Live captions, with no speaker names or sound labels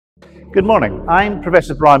Good morning. I'm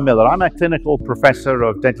Professor Brian Miller. I'm a clinical professor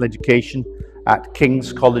of dental education at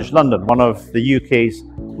King's College London, one of the UK's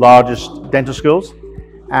largest dental schools,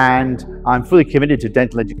 and I'm fully committed to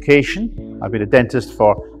dental education. I've been a dentist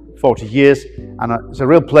for 40 years, and it's a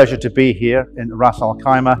real pleasure to be here in Ras Al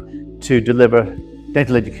Khaimah to deliver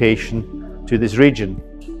dental education to this region.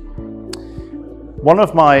 One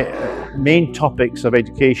of my main topics of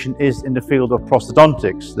education is in the field of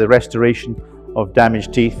prosthodontics, the restoration of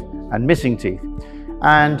damaged teeth and missing teeth.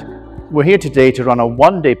 And we're here today to run a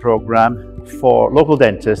one-day program for local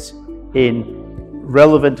dentists in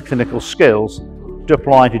relevant clinical skills to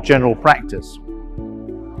apply to general practice.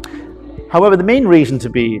 However, the main reason to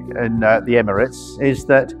be in the Emirates is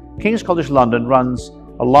that King's College London runs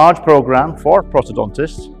a large program for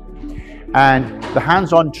prosthodontists, and the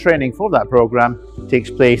hands-on training for that program takes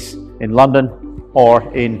place in London or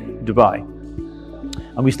in Dubai.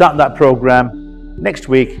 And we start that program next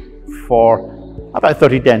week for about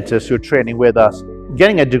 30 dentists who are training with us,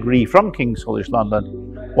 getting a degree from King's College London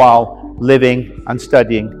while living and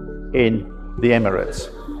studying in the Emirates.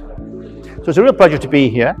 So it's a real pleasure to be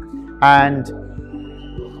here and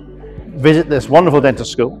visit this wonderful dental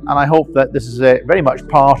school, and I hope that this is very much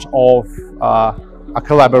part of a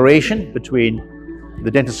collaboration between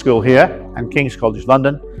the dental school here and King's College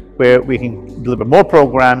London, where we can deliver more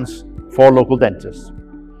programs for local dentists.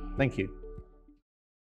 Thank you.